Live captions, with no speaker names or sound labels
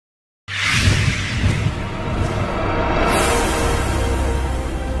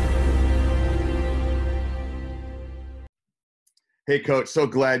Hey, Coach, so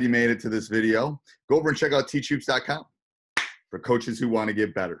glad you made it to this video. Go over and check out tryouts.com for coaches who want to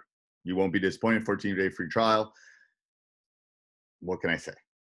get better. You won't be disappointed. 14-day free trial. What can I say?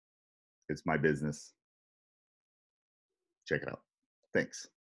 It's my business. Check it out. Thanks.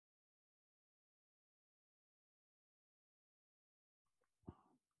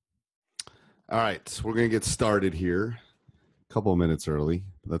 All right, we're going to get started here. A couple of minutes early,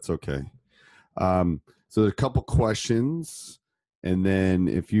 but that's okay. So there's a couple questions, and then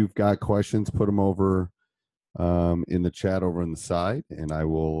if you've got questions, put them over in the chat over on the side, and I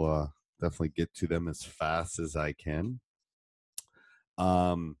will definitely get to them as fast as I can.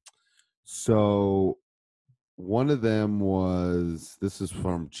 So one of them was, this is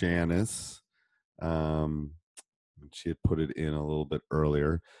from Janice. She had put it in a little bit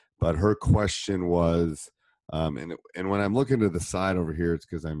earlier, but her question was, and when I'm looking to the side over here, it's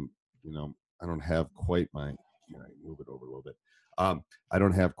because I'm, I don't have quite my, move it over a little bit. I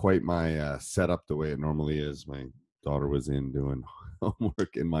don't have quite my setup the way it normally is. My daughter was in doing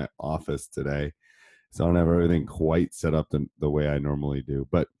homework in my office today, so I don't have everything quite set up the way I normally do.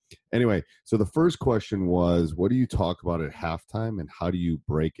 But anyway, so the first question was, what do you talk about at halftime, and how do you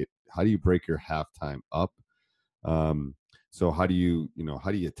break it? How do you break your halftime up? So how do you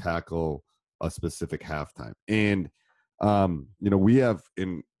tackle a specific halftime? And, we have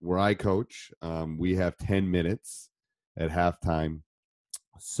where I coach, we have 10 minutes at halftime.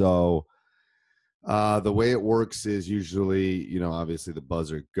 So, the way it works is usually, obviously the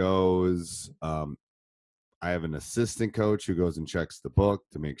buzzer goes. I have an assistant coach who goes and checks the book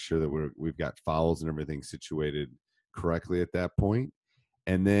to make sure that we've got fouls and everything situated correctly at that point.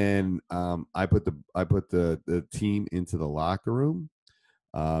 And then I put the team into the locker room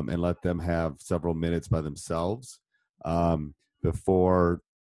and let them have several minutes by themselves before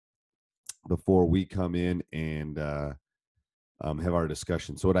we come in and have our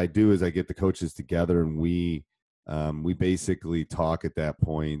discussion. So what I do is I get the coaches together, and we basically talk at that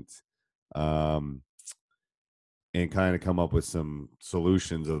point and kind of come up with some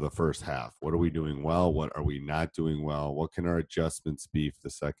solutions of the first half. What are we doing well? What are we not doing well? What can our adjustments be for the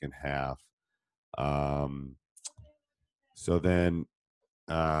second half? So then,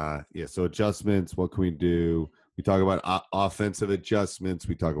 so adjustments, what can we do? We talk about offensive adjustments.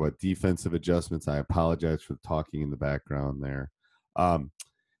 We talk about defensive adjustments. I apologize for talking in the background there. And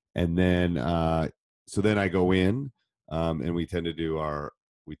then, so then I go in, and we tend to do our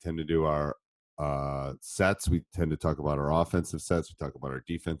sets. We tend to talk about our offensive sets. We talk about our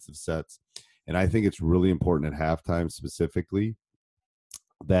defensive sets. And I think it's really important at halftime specifically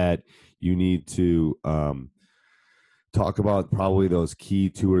that you need to talk about probably those key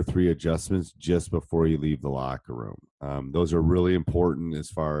 2 or 3 adjustments just before you leave the locker room. Those are really important as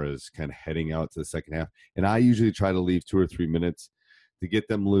far as kind of heading out to the second half. And I usually try to leave 2 or 3 minutes to get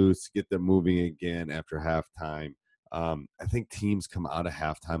them loose, get them moving again after halftime. I think teams come out of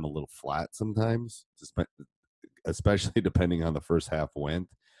halftime a little flat sometimes, especially depending on the first half went.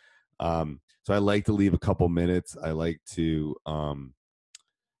 So I like to leave a couple minutes. I like to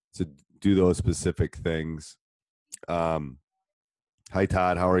do those specific things. Hi,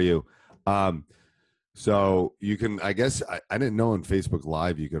 Todd. How are you? So you can, I guess, I didn't know on Facebook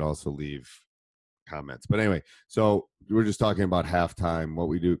Live you could also leave comments. But anyway, so we're just talking about halftime, what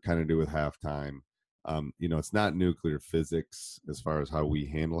we do with halftime. It's not nuclear physics as far as how we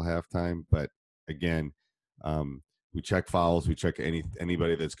handle halftime, but again, we check fouls, we check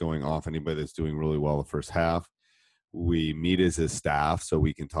anybody that's going off, anybody that's doing really well the first half. We meet as a staff so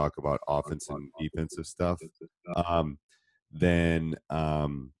we can talk about offense and defensive stuff. We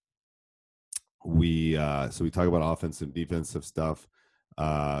talk about offense and defensive stuff.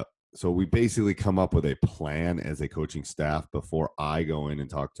 So we basically come up with a plan as a coaching staff before I go in and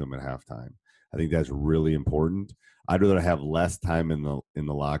talk to them at halftime. I think that's really important. I'd rather have less time in the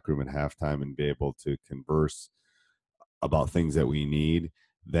locker room at halftime and be able to converse about things that we need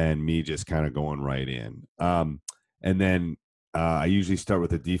than me just kind of going right in. And then I usually start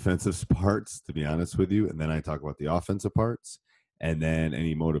with the defensive parts, to be honest with you, and then I talk about the offensive parts, and then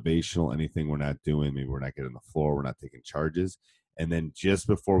any motivational, anything we're not doing, maybe we're not getting the floor, we're not taking charges. And then just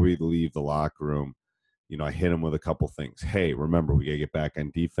before we leave the locker room, I hit them with a couple things. Hey, remember, we got to get back on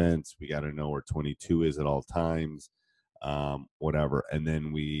defense. We got to know where 22 is at all times, whatever. And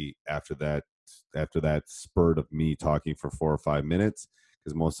then after that spurt of me talking for 4 or 5 minutes,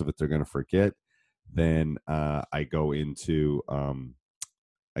 because most of it they're going to forget, then I go into,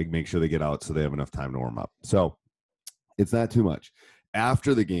 I make sure they get out so they have enough time to warm up. So it's not too much.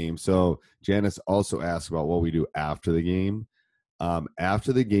 After the game, so Janice also asked about what we do after the game.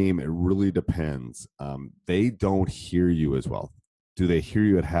 After the game, it really depends. They don't hear you as well. do they hear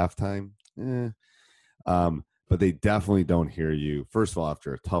you at halftime? But they definitely don't hear you. First of all,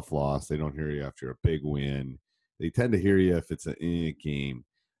 after a tough loss, they don't hear you after a big win. They tend to hear you if it's a game.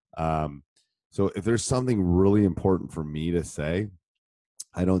 So if there's something really important for me to say,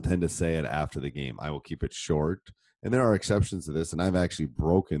 I don't tend to say it after the game. I will keep it short. And there are exceptions to this, and I've actually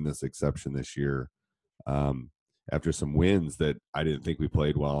broken this exception this year after some wins that I didn't think we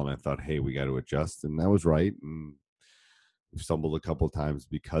played well, and I thought, hey, we got to adjust, and I was right. And we've stumbled a couple of times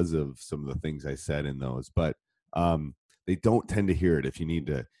because of some of the things I said in those, but they don't tend to hear it. If you need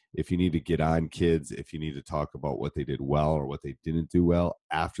to get on kids, if you need to talk about what they did well or what they didn't do well,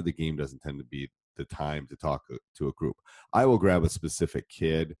 after the game doesn't tend to be the time to talk to a group. I will grab a specific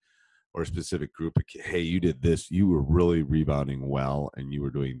kid or a specific group of kids. Hey, you did this. You were really rebounding well, and you were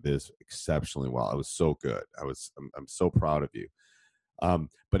doing this exceptionally well. I was so good. I'm so proud of you.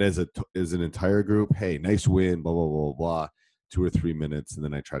 But as an entire group, hey, nice win, blah, blah, blah, blah, 2 or 3 minutes, and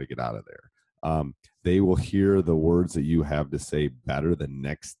then I try to get out of there. They will hear the words that you have to say better the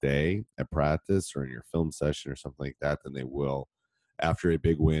next day at practice or in your film session or something like that than they will after a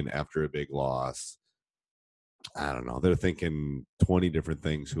big win, after a big loss. I don't know. They're thinking 20 different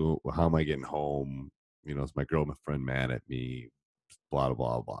things. How am I getting home? Is my girlfriend mad at me? Blah,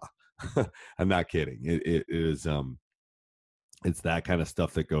 blah, blah. I'm not kidding. It is, it's that kind of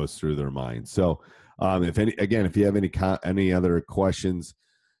stuff that goes through their mind. So if you have any other questions,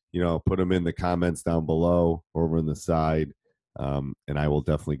 put them in the comments down below over on the side. And I will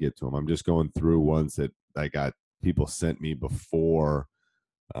definitely get to them. I'm just going through ones that I got people sent me before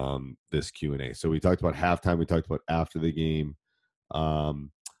this Q&A. So we talked about halftime. We talked about after the game.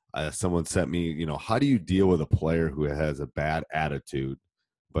 Someone sent me, how do you deal with a player who has a bad attitude,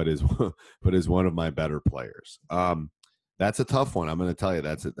 but is one of my better players? That's a tough one. I'm going to tell you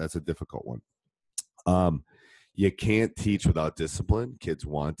that's a difficult one. You can't teach without discipline. Kids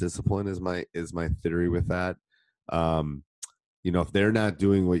want discipline is my theory with that. If they're not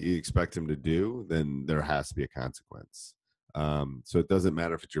doing what you expect them to do, then there has to be a consequence. So it doesn't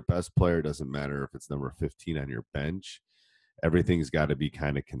matter if it's your best player. It doesn't matter if it's number 15 on your bench. Everything's got to be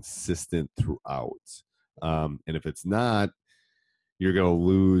kind of consistent throughout. And if it's not, you're going to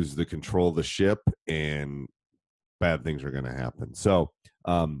lose the control of the ship and bad things are going to happen. So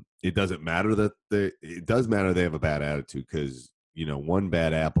it doesn't matter it does matter they have a bad attitude, because one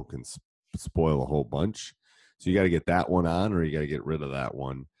bad apple can spoil a whole bunch. So you got to get that one on, or you got to get rid of that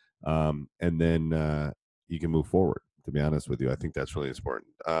one, and then you can move forward. To be honest with you, I think that's really important.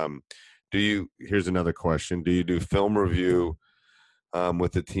 Here's another question: do you do film review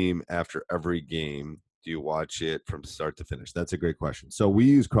with the team after every game? Do you watch it from start to finish? That's a great question. So we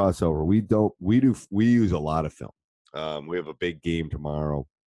use crossover. We use a lot of film. We have a big game tomorrow,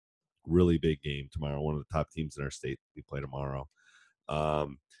 really big game tomorrow. One of the top teams in our state. We play tomorrow.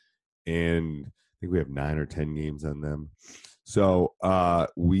 And I think we have 9 or 10 games on them. So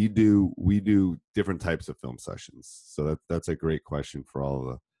we do different types of film sessions. So that's a great question for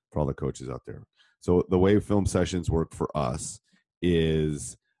all the coaches out there. So the way film sessions work for us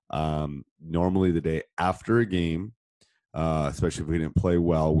is normally the day after a game, especially if we didn't play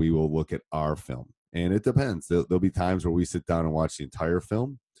well, we will look at our film. And it depends. There'll be times where we sit down and watch the entire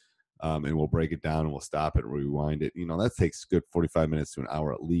film, and we'll break it down and we'll stop it and rewind it. That takes a good 45 minutes to an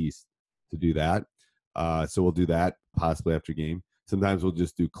hour at least to do that. So we'll do that possibly after a game. Sometimes we'll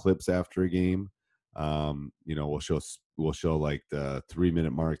just do clips after a game. We'll show like the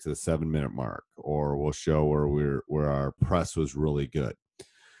 3-minute mark to the 7-minute mark, or we'll show where our press was really good.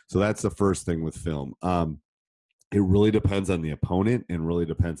 So that's the first thing with film. It really depends on the opponent and really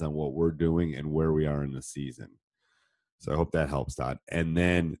depends on what we're doing and where we are in the season. So I hope that helps, Todd. And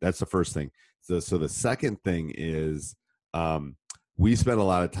then that's the first thing. So the second thing is we spend a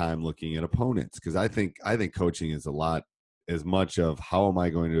lot of time looking at opponents, because I think coaching is a lot as much of how am I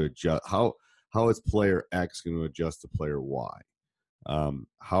going to adjust, how is player X going to adjust to player Y?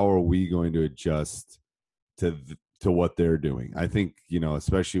 How are we going to adjust to what they're doing? I think,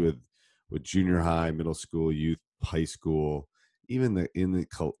 especially with junior high, middle school, youth, high school, even in the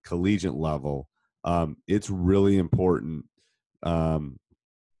collegiate level, it's really important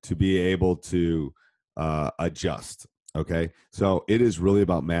to be able to adjust. Okay, so it is really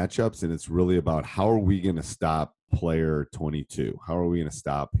about matchups, and it's really about how are we going to stop player 22? How are we going to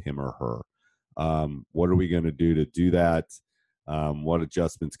stop him or her? What are we going to do that? What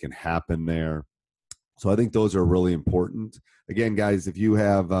adjustments can happen there? So I think those are really important. Again, guys, if you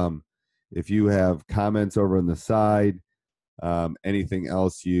have comments over on the side, anything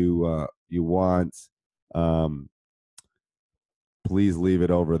else you want, please leave it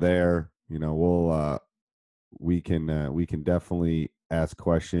over there. we can definitely ask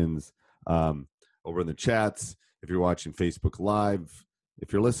questions over in the chats. If you're watching Facebook Live,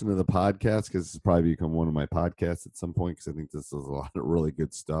 if you're listening to the podcast, because this has probably become one of my podcasts at some point, because I think this is a lot of really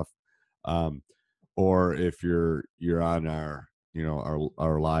good stuff. Or if you're on our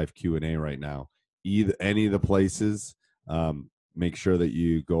our live Q&A right now, either any of the places, make sure that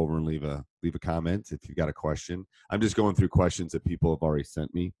you go over and leave a comment if you've got a question. I'm just going through questions that people have already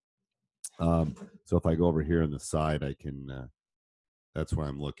sent me. So if I go over here on the side, I can that's what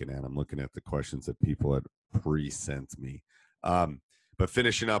I'm looking at. I'm looking at the questions that people had pre-sent me. But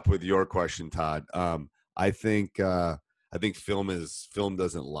finishing up with your question, Todd, I think film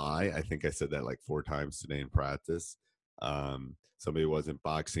doesn't lie. I think I said that like 4 times today in practice. Somebody wasn't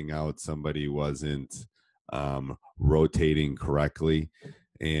boxing out. Somebody wasn't rotating correctly.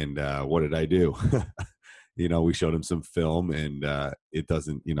 And what did I do? We showed him some film, and it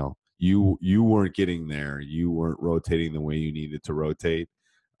doesn't, you weren't getting there. You weren't rotating the way you needed to rotate.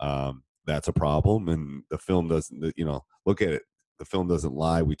 That's a problem. And the film doesn't, look at it. The film doesn't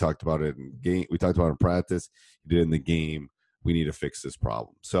lie. We talked about it in game. We talked about it in practice. You did it in the game. We need to fix this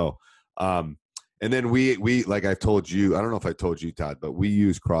problem. So, and then we like I've told you, I don't know if I told you, Todd, but we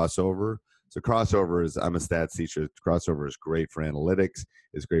use Crossover. So Crossover is, I'm a stats teacher. Crossover is great for analytics.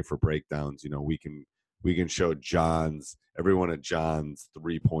 It's great for breakdowns. We can show every one of John's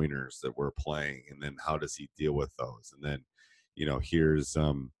 3-pointers that we're playing, and then how does he deal with those? And then, here's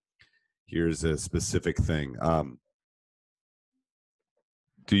a specific thing.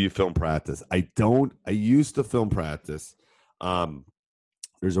 Do you film practice? I don't. I used to film practice.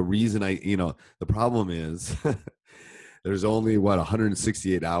 There's a reason the problem is there's only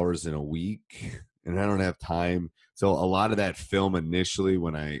 168 hours in a week, and I don't have time. So a lot of that film initially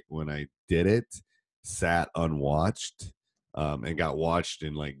when I did it sat unwatched, and got watched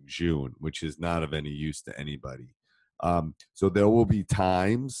in like June, which is not of any use to anybody. So there will be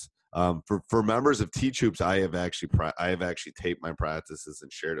times for members of Teach Hoops. I have actually taped my practices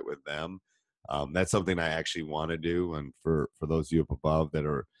and shared it with them. That's something I actually want to do. And for those of you up above that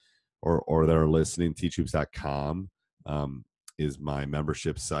are or that are listening, teachhoops.com is my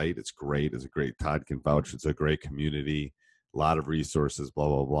membership site. It's great. It's a great, Todd can vouch. It's a great community, a lot of resources, blah,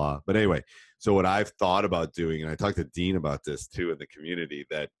 blah, blah. But anyway, so what I've thought about doing, and I talked to Dean about this too in the community,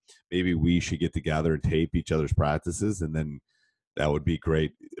 that maybe we should get together and tape each other's practices, and then that would be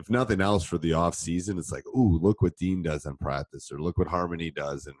great. If nothing else, for the off season, it's like, ooh, look what Dean does in practice, or look what Harmony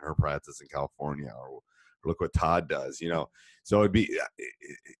does in her practice in California, or look what Todd does, So it'd be,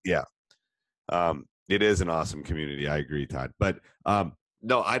 yeah. It is an awesome community. I agree, Todd. But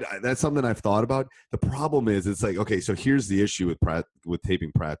no, that's something I've thought about. The problem is, it's like, okay, so here's the issue with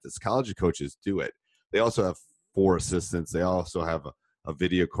taping practice. College coaches do it. They also have 4 assistants. They also have a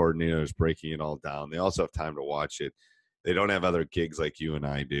video coordinator who's breaking it all down. They also have time to watch it. They don't have other gigs like you and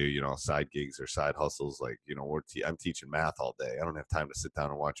I do, side gigs or side hustles. Like, I'm teaching math all day. I don't have time to sit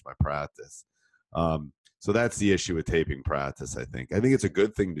down and watch my practice. So that's the issue with taping practice, I think. I think it's a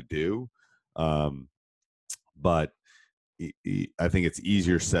good thing to do. But I think it's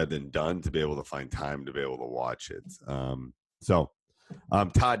easier said than done to be able to find time to be able to watch it.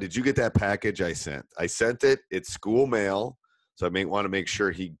 Todd, did you get that package I sent? I sent it. It's school mail, so I may want to make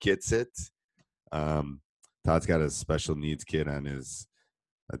sure he gets it. Todd's got a special needs kid on his,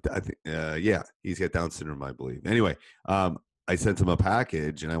 I think, he's got Down syndrome, I believe. Anyway, I sent him a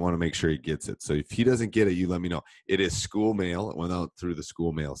package, and I want to make sure he gets it. So if he doesn't get it, you let me know. It is school mail. It went out through the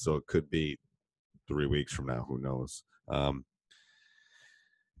school mail, so it could be 3 weeks from now. Who knows?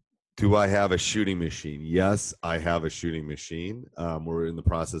 Do I have a shooting machine? Yes, I have a shooting machine. We're in the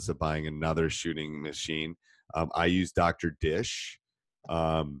process of buying another shooting machine. I use Dr. Dish.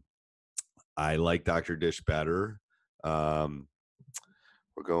 I like Dr. Dish better. We're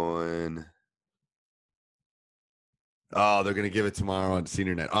going. Oh, they're going to give it tomorrow on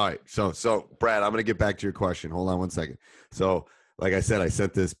Senior Net. All right. So Brad, I'm going to get back to your question. Hold on one second. So like I said, I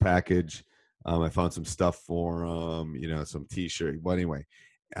sent this package. I found some stuff for some T-shirt. But anyway,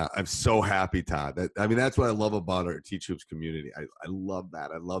 I'm so happy, Todd. That's what I love about our Teach Hoops community. I love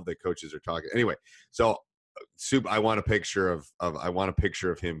that. I love that coaches are talking. Anyway, so I want a picture of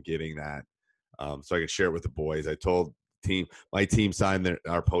him getting that, so I can share it with the boys. I told my team signed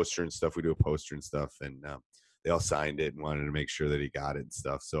our poster and stuff. We do a poster and stuff, and they all signed it and wanted to make sure that he got it and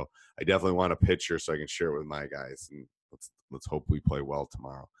stuff. So I definitely want a picture so I can share it with my guys, and let's hope we play well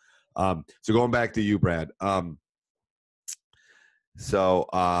tomorrow. So going back to you, Brad. I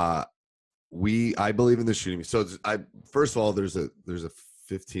believe in the shooting. So first of all, there's a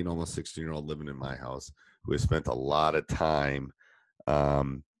 15, almost 16-year-old living in my house who has spent a lot of time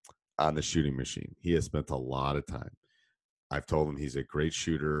on the shooting machine. He has spent a lot of time. I've told him he's a great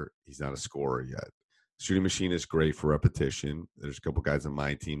shooter. He's not a scorer yet. Shooting machine is great for repetition. There's a couple guys on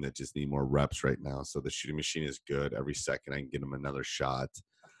my team that just need more reps right now. So the shooting machine is good. Every second I can get him another shot.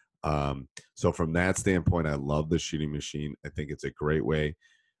 So from that standpoint, I love the shooting machine. I think it's a great way.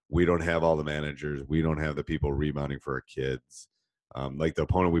 We don't have all the managers. We don't have the people rebounding for our kids. Like the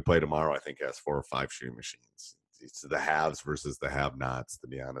opponent we play tomorrow, I think has 4 or 5 shooting machines. It's the haves versus the have-nots, to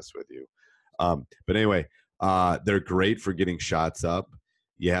be honest with you. But anyway, they're great for getting shots up.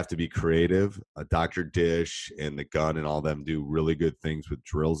 You have to be creative. Dr. Dish and the gun and all them do really good things with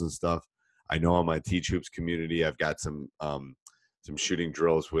drills and stuff. I know on my Teach Hoops community, I've got some shooting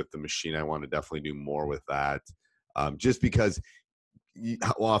drills with the machine. I want to definitely do more with that. Just because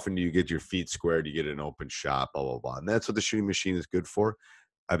how often do you get your feet squared? You get an open shot, blah, blah, blah. And that's what the shooting machine is good for.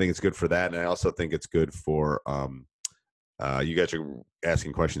 I think it's good for that. And I also think it's good for you guys are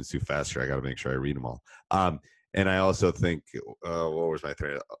asking questions too fast here. I got to make sure I read them all. And I also think, what was my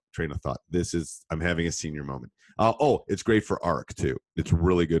train of thought? I'm having a senior moment. It's great for arc too. It's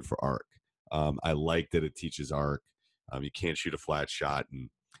really good for arc. I like that it teaches arc. You can't shoot a flat shot and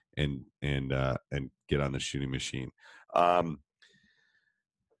get on the shooting machine.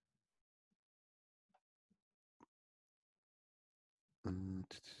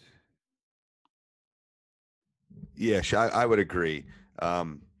 Yeah, I would agree.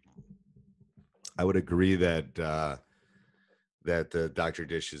 I would agree that the Dr.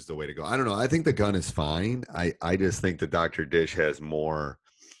 Dish is the way to go. I don't know. I think the gun is fine. I just think the Dr. Dish has more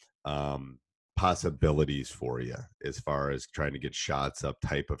possibilities for you as far as trying to get shots up,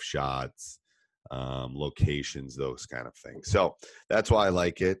 type of shots, locations, those kind of things. So that's why I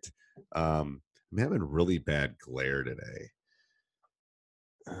like it. I'm having really bad glare today.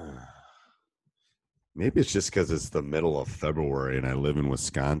 Maybe it's just because it's the middle of February and I live in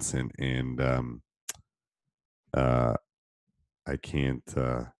Wisconsin and I can't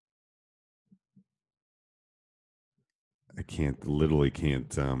literally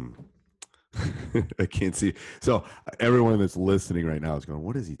can't I can't see. So everyone that's listening right now is going,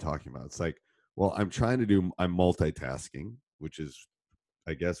 what is he talking about? It's like, well, I'm multitasking, which is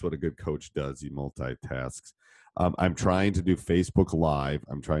I guess what a good coach does. He multitasks. I'm trying to do Facebook Live.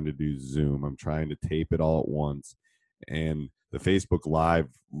 I'm trying to do Zoom. I'm trying to tape it all at once. And the Facebook Live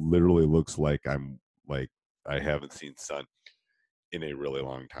literally looks like I haven't seen sun in a really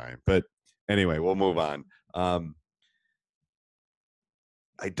long time. But anyway, we'll move on.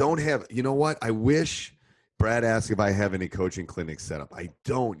 I don't have, you know what? I wish Brad asked if I have any coaching clinics set up. I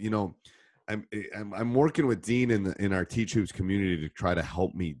don't, I'm working with Dean in our Teach Hoops community to try to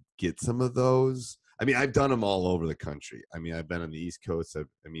help me get some of those. I mean, I've done them all over the country. I mean, I've been on the East Coast. I'd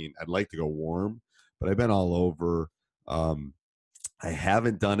like to go warm, but I've been all over. I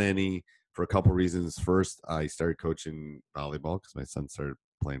haven't done any for a couple reasons. First, I started coaching volleyball because my son started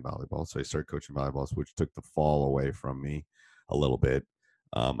playing volleyball. So I started coaching volleyball, which took the fall away from me a little bit.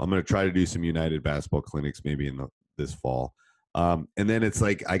 I'm going to try to do some United basketball clinics maybe this fall. And then it's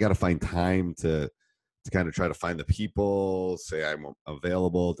like I got to find time to kind of try to find the people, say I'm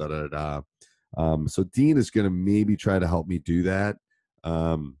available, so Dean is going to maybe try to help me do that.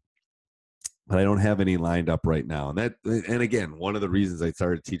 But I don't have any lined up right now. And again, one of the reasons I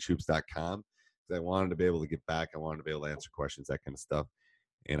started teachhoops.com is I wanted to be able to get back. I wanted to be able to answer questions, that kind of stuff.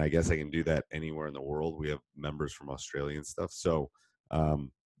 And I guess I can do that anywhere in the world. We have members from Australia and stuff. So,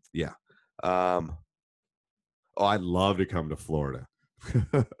 yeah. I'd love to come to Florida.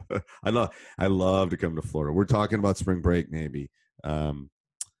 I love to come to Florida. We're talking about spring break, maybe.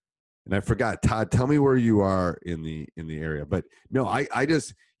 And I forgot, Todd, tell me where you are in the area. But no, I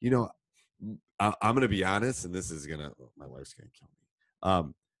just, I'm going to be honest, and my wife's going to kill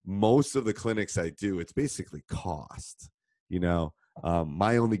me. Most of the clinics I do, it's basically cost.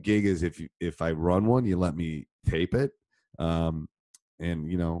 My only gig is if I run one, you let me tape it, and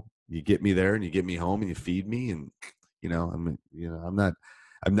you get me there and you get me home and you feed me, and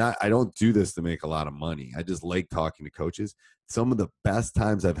I don't do this to make a lot of money. I just like talking to coaches. Some of the best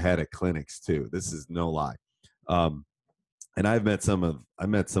times I've had at clinics too. This is no lie. And I met some of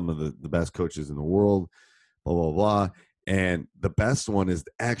the best coaches in the world, blah, blah, blah. And the best one is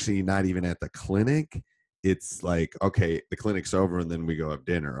actually not even at the clinic. It's like, okay, the clinic's over and then we go have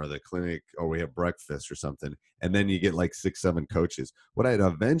dinner, or we have breakfast or something. And then you get like 6, 7 coaches. What I'd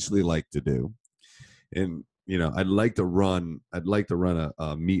eventually like to do, and I'd like to run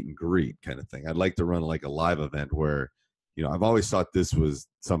a meet and greet kind of thing. I'd like to run like a live event where, I've always thought this was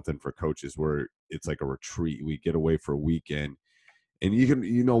something for coaches where it's like a retreat. We get away for a weekend, and you can,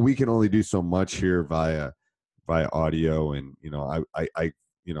 we can only do so much here via audio. And,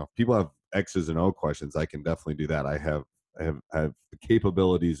 people have X's and O questions, I can definitely do that. I have the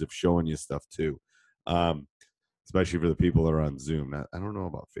capabilities of showing you stuff too. Especially for the people that are on Zoom. I don't know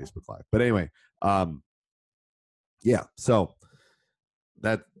about Facebook Live, but anyway, yeah. So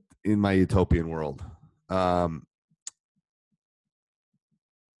that in my utopian world.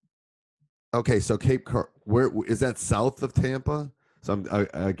 Okay, so where is that, south of Tampa? So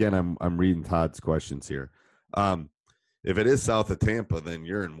I'm reading Todd's questions here. If it is south of Tampa, then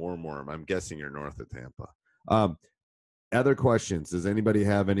you're in Warm. I'm guessing you're north of Tampa. Other questions? Does anybody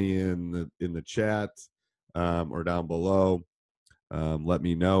have any in the chat or down below? Let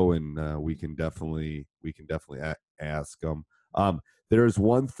me know, and we can definitely ask them. There's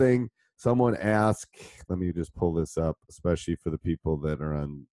one thing someone asked. Let me just pull this up, especially for the people that are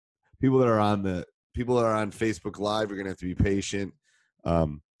on Facebook Live. You're gonna have to be patient.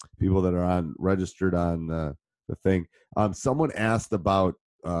 People that are registered on the thing. Someone asked about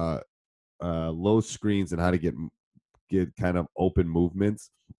low screens and how to get kind of open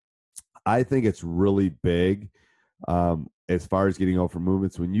movements. I think it's really big as far as getting open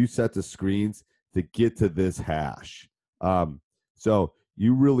movements when you set the screens to get to this hash. So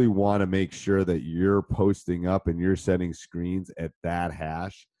you really want to make sure that you're posting up and you're setting screens at that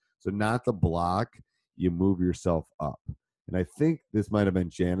hash. So not the block, you move yourself up. And I think this might have been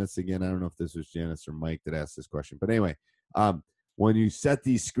Janice again. I don't know if this was Janice or Mike that asked this question. But anyway, when you set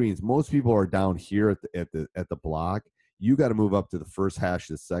these screens, most people are down here at the block. You got to move up to the first hash,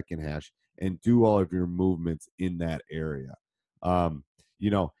 the second hash, and do all of your movements in that area.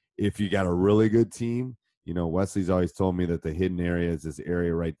 If you got a really good team, Wesley's always told me that the hidden area is this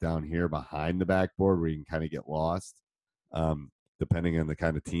area right down here behind the backboard where you can kind of get lost, depending on the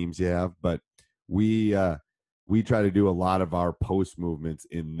kind of teams you have. But we try to do a lot of our post movements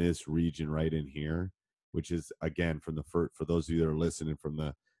in this region right in here, which is, again, for those of you that are listening,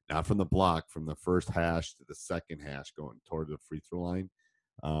 not from the block, from the first hash to the second hash going toward the free throw line.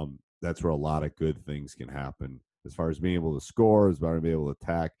 That's where a lot of good things can happen as far as being able to score, as far as being able to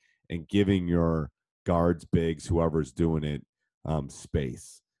attack, and giving your guards, bigs, whoever's doing it,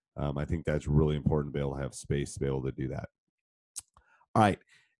 space. I think that's really important to be able to have space to be able to do that. All right.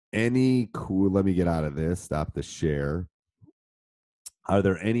 Let me get out of this. Stop the share. Are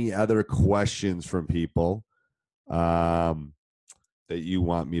there any other questions from people that you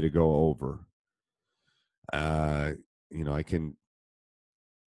want me to go over? I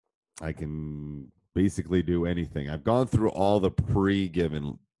can basically do anything. I've gone through all the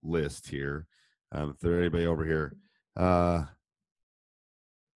pre-given list here. If there's anybody over here,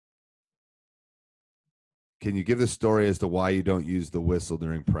 can you give the story as to why you don't use the whistle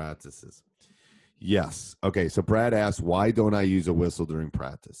during practices? Yes. Okay. So Brad asked, why don't I use a whistle during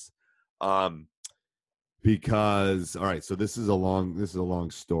practice? Because, all right, so this is a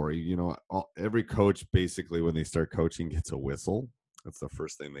long story. Every coach basically, when they start coaching, gets a whistle. That's the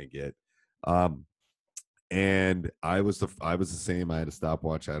first thing they get. And I was the same. I had a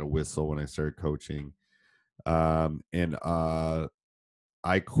stopwatch. I had a whistle when I started coaching. And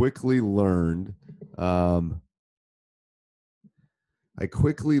I quickly learned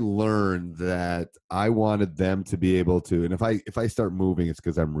that I wanted them to be able to, and if I start moving, it's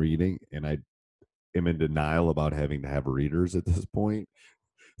because I'm reading, and I am in denial about having to have readers at this point.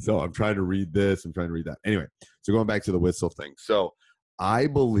 So I'm trying to read this, I'm trying to read that. Anyway, so going back to the whistle thing. So I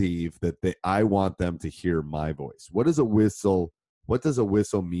believe that I want them to hear my voice. What does a whistle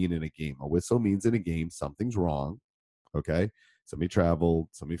mean in a game? A whistle means in a game something's wrong. Okay. Somebody traveled,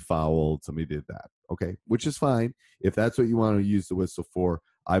 somebody fouled, somebody did that. Okay. Which is fine. If that's what you want to use the whistle for,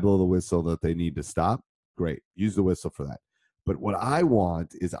 I blow the whistle that they need to stop. Great. Use the whistle for that. But what I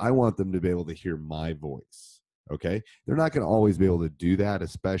want them to be able to hear my voice. Okay. They're not going to always be able to do that,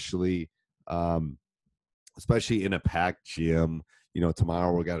 especially in a packed gym.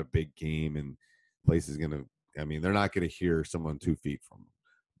 Tomorrow we got a big game and place is going to, they're not going to hear someone 2 feet from them.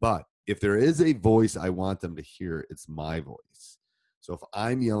 But if there is a voice I want them to hear, it's my voice. So if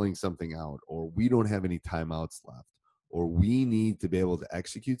I'm yelling something out, or we don't have any timeouts left, or we need to be able to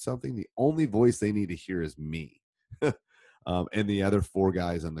execute something, the only voice they need to hear is me and the other 4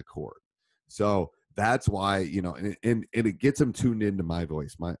 guys on the court. So that's why, and it gets them tuned into my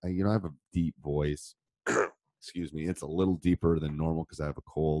voice. I have a deep voice. Excuse me. It's a little deeper than normal because I have a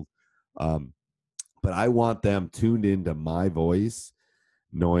cold. But I want them tuned into my voice,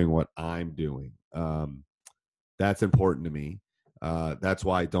 knowing what I'm doing. That's important to me. That's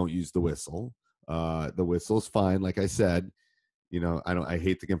why I don't use the whistle. The whistle's fine. Like I said, I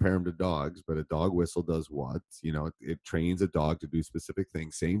hate to compare them to dogs, but a dog whistle does what? It trains a dog to do specific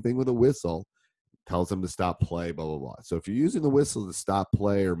things. Same thing with a whistle. tells them to stop play, blah, blah, blah. So if you're using the whistle to stop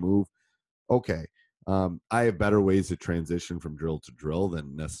play or move, okay. I have better ways to transition from drill to drill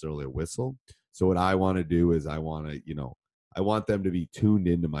than necessarily a whistle. So what I want to do is I want them to be tuned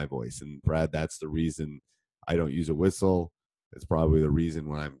into my voice. And Brad, that's the reason I don't use a whistle. It's probably the reason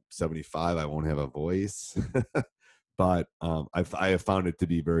when I'm 75, I won't have a voice. But I have found it to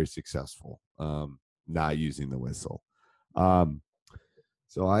be very successful, not using the whistle.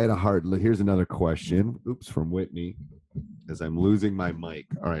 So I had a hard look. Here's another question. Oops, from Whitney, as I'm losing my mic.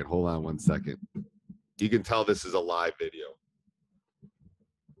 All right, hold on one second. You can tell this is a live video.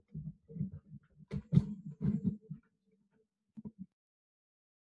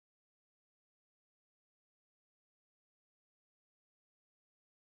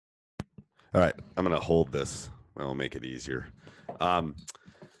 All right, I'm going to hold this. That'll make it easier.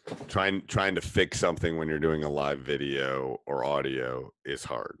 Trying to fix something when you're doing a live video or audio is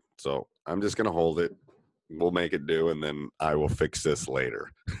hard. So I'm just going to hold it. We'll make it do, and then I will fix this later.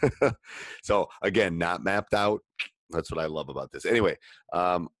 So again, not mapped out. That's what I love about this. Anyway,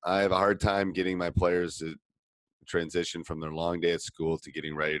 I have a hard time getting my players to transition from their long day at school to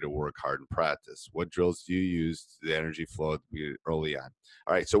getting ready to work hard in practice. What drills do you use to the energy flow early on?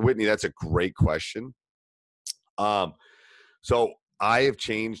 All right, so Whitney, that's a great question. So I have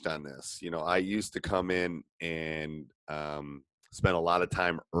changed on this. You know, I used to come in and spend a lot of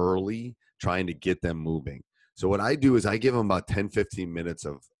time early trying to get them moving. So what I do is I give them about 10, 15 minutes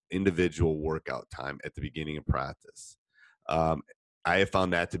of individual workout time at the beginning of practice. I have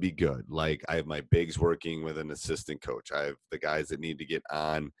found that to be good. Like I have my bigs working with an assistant coach. I have the guys that need to get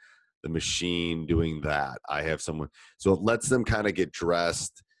on the machine doing that. I have someone. So it lets them kind of get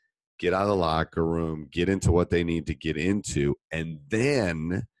dressed, get out of the locker room, get into what they need to get into, and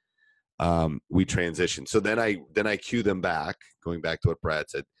then we transition. So then I cue them back, going back to what Brad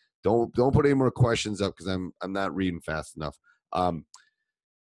said. Don't put any more questions up because I'm not reading fast enough.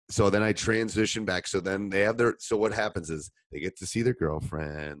 So then I transition back. So then they have so what happens is they get to see their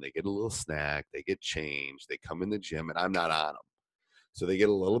girlfriend, they get a little snack, they get changed, they come in the gym, and I'm not on them. So they get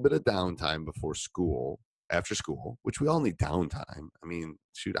a little bit of downtime before school, after school, which we all need downtime. I mean,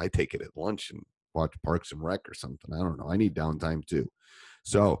 shoot, I take it at lunch and watch Parks and Rec or something. I don't know. I need downtime too.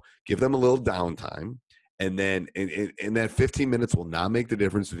 So give them a little downtime. And then in that 15 minutes will not make the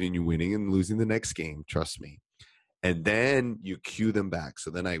difference between you winning and losing the next game. Trust me. And then you cue them back. So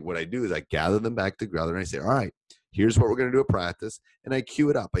then what I do is I gather them back together and I say, all right, here's what we're going to do at practice. And I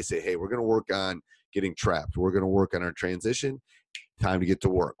cue it up. I say, hey, we're going to work on getting trapped. We're going to work on our transition. Time to get to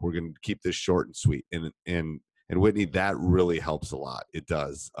work. We're going to keep this short and sweet. And Whitney, that really helps a lot. It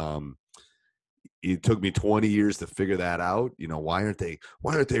does. It took me 20 years to figure that out. You know, why aren't they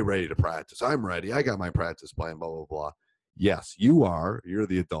ready to practice? I'm ready. I got my practice plan, blah, blah, blah. Yes, you are. You're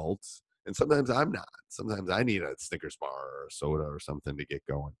the adults. And sometimes I'm not. Sometimes I need a Snickers bar or a soda or something to get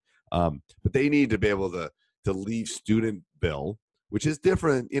going. But they need to be able to leave Studentville, which is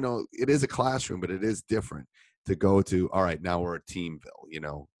different. You know, it is a classroom, but it is different to go to, all right, now we're at Teamville. You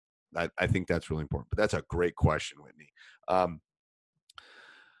know, I think that's really important. But that's a great question, Whitney.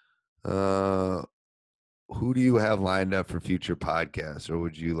 Who do you have lined up for future podcasts, or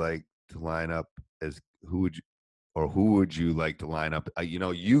would you like to line up as who would you like to line up?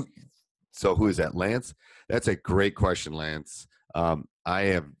 So who is that, Lance? That's a great question, Lance. I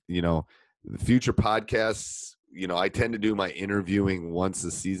have, the future podcasts, I tend to do my interviewing once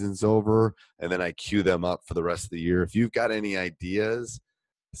the season's over, and then I queue them up for the rest of the year. If you've got any ideas,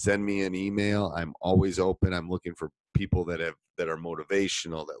 send me an email. I'm always open. I'm looking for people that are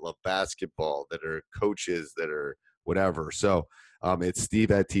motivational, that love basketball, that are coaches, that are whatever. So it's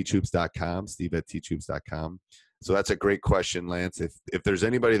steve@teachhoops.com, steve@teachhoops.com. So that's a great question, Lance. If there's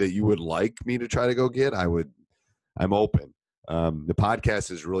anybody that you would like me to try to go get, I'm open. The podcast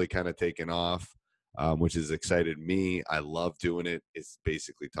has really kind of taken off, which has excited me. I love doing it. It's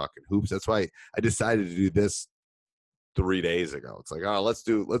basically talking hoops. That's why I decided to do this 3 days ago. It's like, oh, let's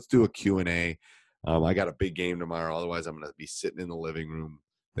do a Q&A. I got a big game tomorrow. Otherwise, I'm going to be sitting in the living room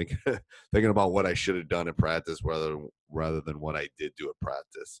thinking about what I should have done at practice rather than what I did do at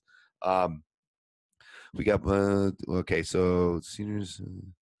practice. We got okay. So seniors,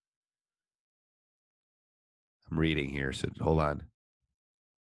 I'm reading here. So hold on.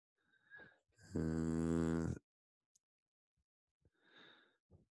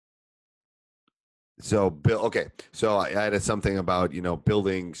 So Bill, okay. So I added something about,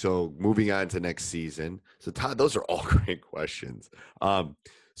 building. So moving on to next season. So Todd, those are all great questions.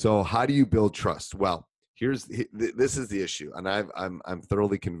 So how do you build trust? Well, this is the issue. And I'm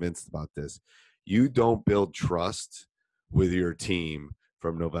thoroughly convinced about this. You don't build trust with your team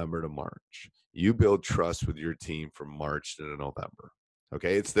from November to March. You build trust with your team from March to November.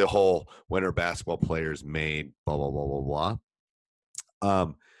 Okay, it's the whole when are basketball players made, blah, blah, blah, blah,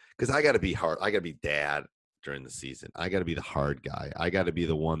 blah. Because I got to be hard. I got to be dad during the season. I got to be the hard guy. I got to be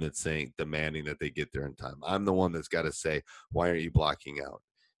the one that's demanding that they get there in time. I'm the one that's got to say, why aren't you blocking out?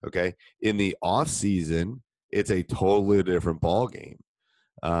 Okay. In the off season, it's a totally different ball game.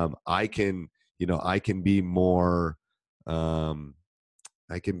 I can be more, I'm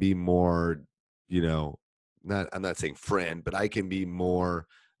not saying friend, but I can be more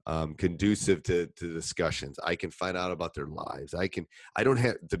conducive to discussions. I can find out about their lives. I don't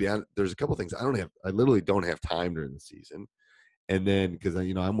have, to be honest, there's a couple things I literally don't have time during the season. And then, cause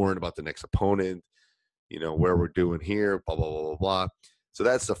I'm worried about the next opponent, where we're doing here, blah, blah, blah, blah, blah. So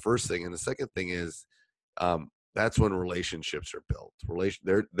that's the first thing. And the second thing is, that's when relationships are built.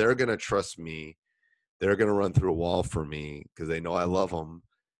 They're going to trust me. They're going to run through a wall for me because they know I love them,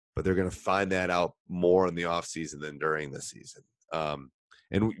 but they're going to find that out more in the off season than during the season. And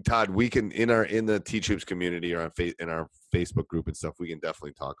Todd, we can in the Teach Hoops community or in our Facebook group and stuff, we can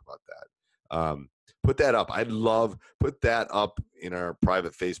definitely talk about that. Put that up. Put that up in our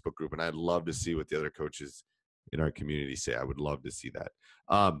private Facebook group, and I'd love to see what the other coaches in our community say. I would love to see that.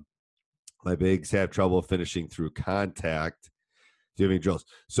 My bigs have trouble finishing through contact. Do you have any drills?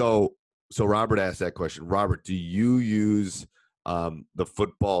 So Robert asked that question. Robert, do you use the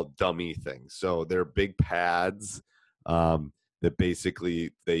football dummy thing? So they're big pads that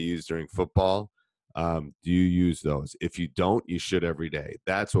basically they use during football. Do you use those? If you don't, you should every day.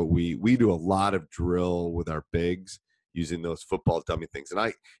 That's what we do a lot of drill with our bigs using those football dummy things.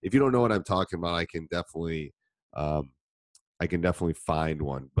 And if you don't know what I'm talking about, I can definitely find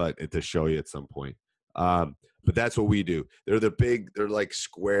one, but to show you at some point. But that's what we do. They're like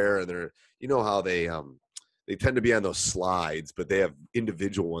square, and they're, how they tend to be on those slides, but they have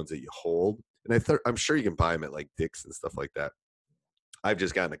individual ones that you hold. And I'm sure you can buy them at like Dick's and stuff like that. I've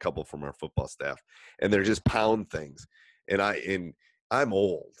just gotten a couple from our football staff, and they're just pound things. And I'm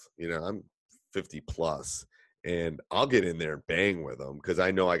old, I'm 50 plus, and I'll get in there and bang with them because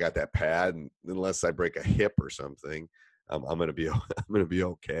I know I got that pad, and unless I break a hip or something, I'm gonna be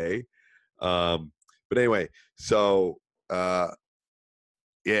okay. But anyway, so yeah,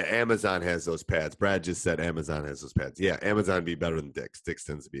 Amazon has those pads. Brad just said Amazon has those pads. Yeah, Amazon would be better than Dick's. Dick's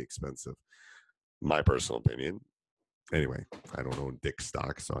tends to be expensive, my personal opinion. Anyway, I don't own Dick's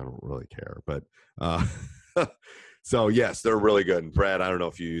stock, so I don't really care. But so yes, they're really good. And Brad, I don't know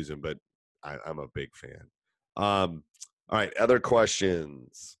if you use them, but I'm a big fan. All right, other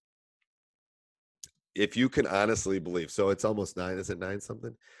questions. If you can honestly believe, so it's almost 9. Is it 9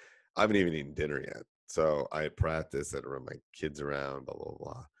 something? I haven't even eaten dinner yet. So I practice and run my kids around, blah,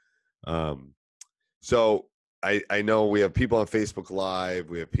 blah, blah. So I know we have people on Facebook Live.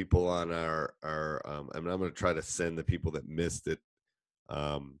 We have people on our I'm going to try to send the people that missed it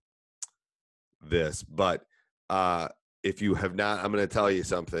this. But if you have not, I'm going to tell you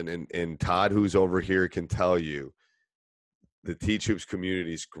something. And Todd, who's over here, can tell you the Teach Hoops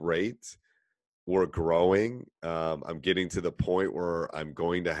community is great. We're growing. I'm getting to the point where I'm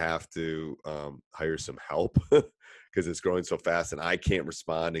going to have to hire some help because it's growing so fast and I can't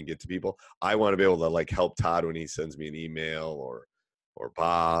respond and get to people. I want to be able to like help Todd when he sends me an email or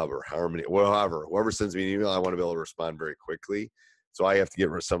Bob or Harmony, whoever sends me an email. I want to be able to respond very quickly. So I have to get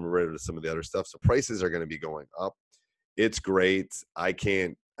rid of some of the other stuff. So prices are going to be going up. It's great. It's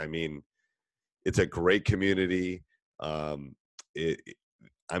a great community. The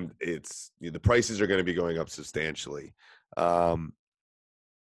prices are going to be going up substantially.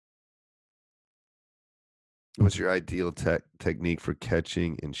 What's your ideal technique for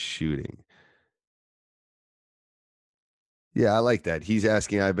catching and shooting? Yeah, I like that. He's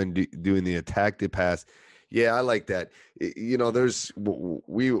asking, I've been doing the attack to pass. Yeah, I like that. We'd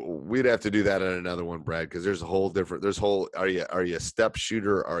have to do that on another one, Brad, because there's are you a step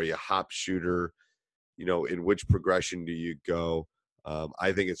shooter? Are you a hop shooter? In which progression do you go?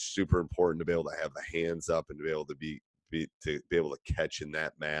 I think it's super important to be able to have the hands up and to be able to be able to catch in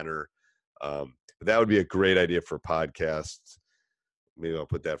that manner. But that would be a great idea for podcasts. Maybe I'll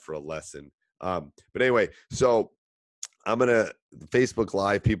put that for a lesson. But anyway, so Facebook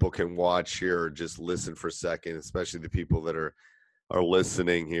Live people can watch here or just listen for a second, especially the people that are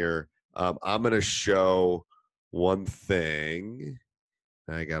listening here. I'm going to show one thing.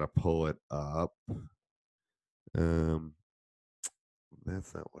 I got to pull it up.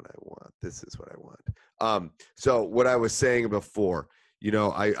 That's not what I want. This is what I want. So what I was saying before,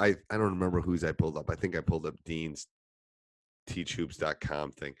 I don't remember whose I pulled up. I think I pulled up Dean's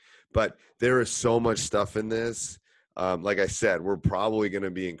teachhoops.com thing. But there is so much stuff in this. Like I said, we're probably going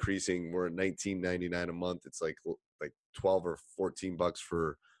to be increasing. We're at $19.99 a month. It's like 12 or $14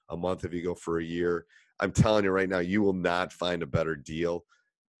 for a month if you go for a year. I'm telling you right now, you will not find a better deal.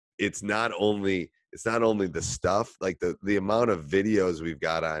 It's not only the stuff, like the amount of videos we've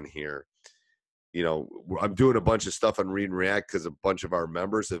got on here. You know, I'm doing a bunch of stuff on Read and React because a bunch of our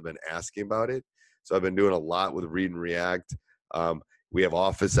members have been asking about it. So I've been doing a lot with Read and React. We have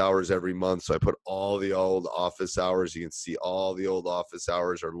office hours every month. So I put all the old office hours. You can see all the old office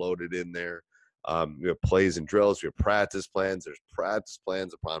hours are loaded in there. We have plays and drills. We have practice plans. There's practice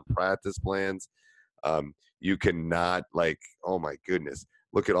plans upon practice plans. You cannot, like, oh my goodness,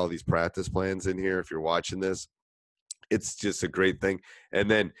 look at all these practice plans in here. If you're watching this, it's just a great thing.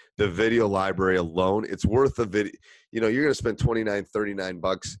 And then the video library alone, it's worth a video. You know, you're going to spend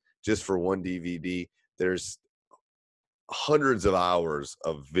 $29-$39 just for one DVD. There's hundreds of hours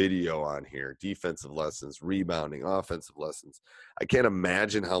of video on here, defensive lessons, rebounding, offensive lessons. I can't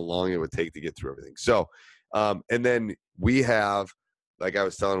imagine how long it would take to get through everything. So, and then we have, like I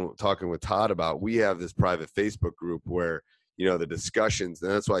was talking with Todd about, we have this private Facebook group where, you know, the discussions, and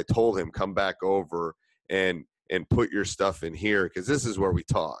that's why I told him, come back over and put your stuff in here, because this is where we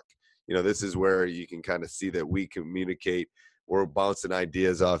talk. You know, this is where you can kind of see that we communicate. We're bouncing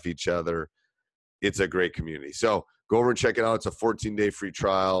ideas off each other. It's a great community. So go over and check it out. It's a 14-day free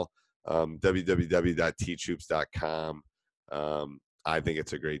trial, www.teachhoops.com. I think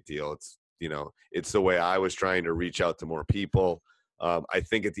it's a great deal. It's, you know, it's the way I was trying to reach out to more people. I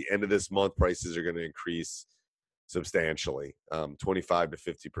think at the end of this month, prices are going to increase substantially, 25 to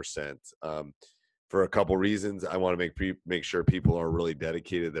 50%. For a couple reasons. I want to make sure people are really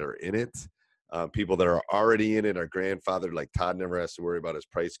dedicated that are in it. People that are already in it are grandfathered, like Todd never has to worry about his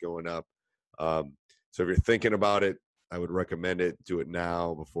price going up. So if you're thinking about it, I would recommend it. Do it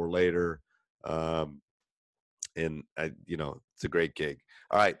now before later. And you know, it's a great gig.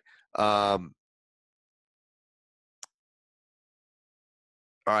 All right. All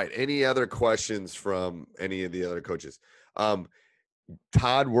right. Any other questions from any of the other coaches?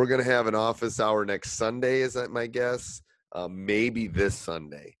 Todd, we're going to have an office hour next Sunday. Is that my guess? Maybe this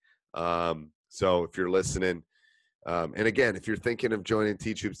Sunday. So if you're listening, and again, if you're thinking of joining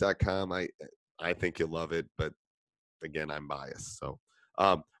teachhoops.com, I think you'll love it. But again, I'm biased. So,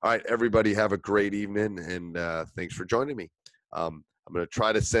 all right, everybody have a great evening, and thanks for joining me. I'm going to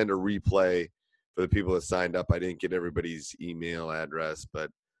try to send a replay for the people that signed up. I didn't get everybody's email address, but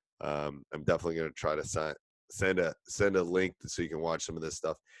I'm definitely going to try to send a link so you can watch some of this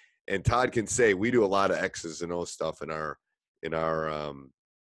stuff. And Todd can say we do a lot of X's and O's stuff in our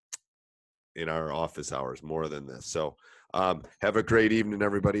office hours, more than this. So have a great evening,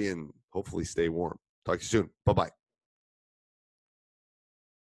 everybody, and hopefully stay warm. Talk to you soon. Bye-bye.